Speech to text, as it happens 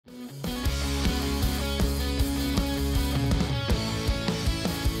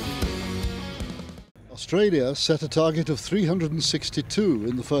Australia set a target of 362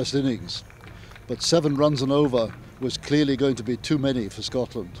 in the first innings, but 7 runs and over was clearly going to be too many for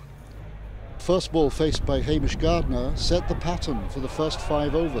Scotland. First ball faced by Hamish Gardner set the pattern for the first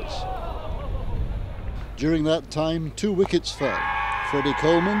 5 overs. During that time, 2 wickets fell. Freddie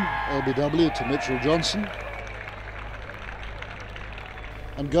Coleman, LBW to Mitchell Johnson,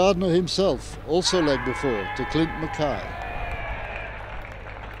 and Gardner himself also legged before to Clint Mackay.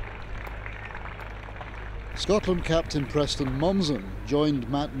 Scotland captain Preston Mommsen joined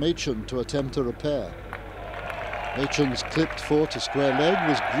Matt Machin to attempt a repair. Machin's clipped 4 to square leg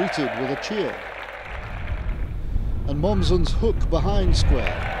was greeted with a cheer. And Mommsen's hook behind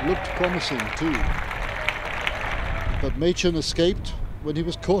square looked promising too. But Machin escaped when he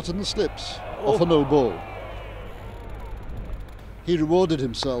was caught in the slips off a no ball. He rewarded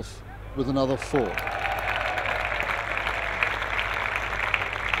himself with another 4.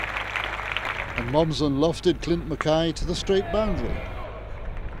 And Mommsen lofted Clint Mackay to the straight boundary.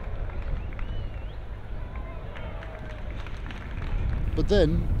 But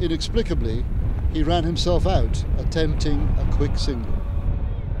then, inexplicably, he ran himself out, attempting a quick single.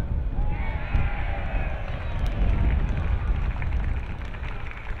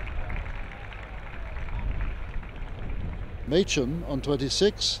 Machin, on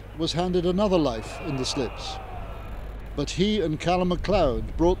 26, was handed another life in the slips. But he and Callum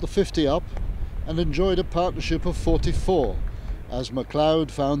MacLeod brought the 50 up and enjoyed a partnership of 44, as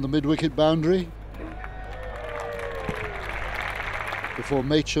MacLeod found the mid-wicket boundary before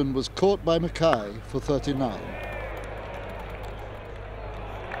Machin was caught by Mackay for 39.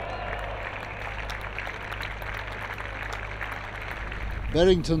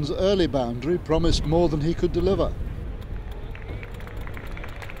 Berrington's early boundary promised more than he could deliver.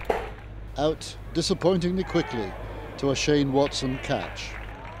 Out disappointingly quickly to a Shane Watson catch.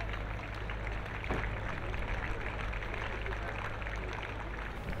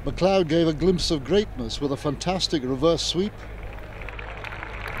 MacLeod gave a glimpse of greatness with a fantastic reverse sweep.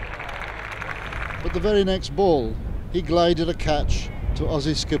 But the very next ball, he glided a catch to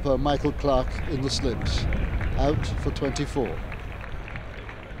Aussie skipper Michael Clarke in the slips, out for 24.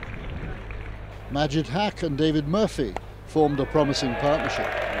 Majid Hack and David Murphy formed a promising partnership.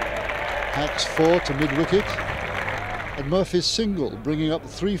 Hack's 4 to mid-wicket, and Murphy's single bringing up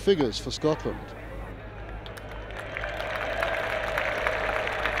 3 figures for Scotland.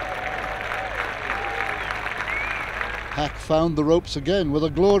 Hack found the ropes again with a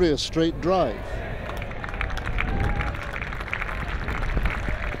glorious straight drive.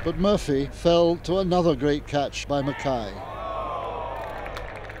 But Murphy fell to another great catch by Mackay.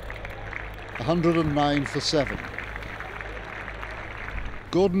 109 for 7.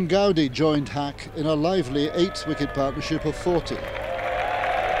 Gordon Gowdy joined Hack in a lively 8-wicket partnership of 40.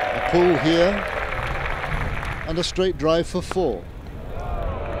 A pull here and a straight drive for 4.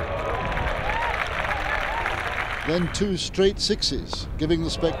 Then 2 straight 6s, giving the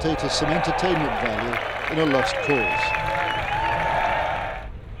spectators some entertainment value in a lost cause.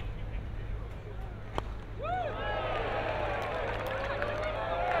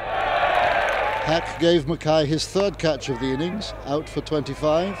 Hack gave Mackay his 3rd catch of the innings, out for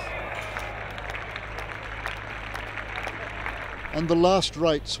 25. And the last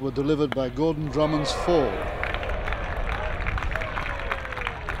rights were delivered by Gordon Drummond's 4.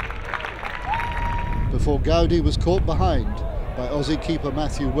 Before Gowdy was caught behind by Aussie keeper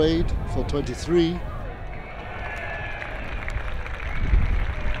Matthew Wade for 23.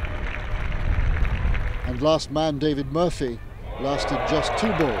 And last man David Murphy lasted just 2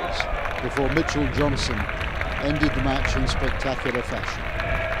 balls before Mitchell Johnson ended the match in spectacular fashion.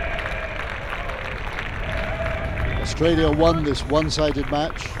 Australia won this one-sided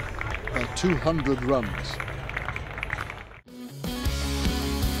match by 200 runs.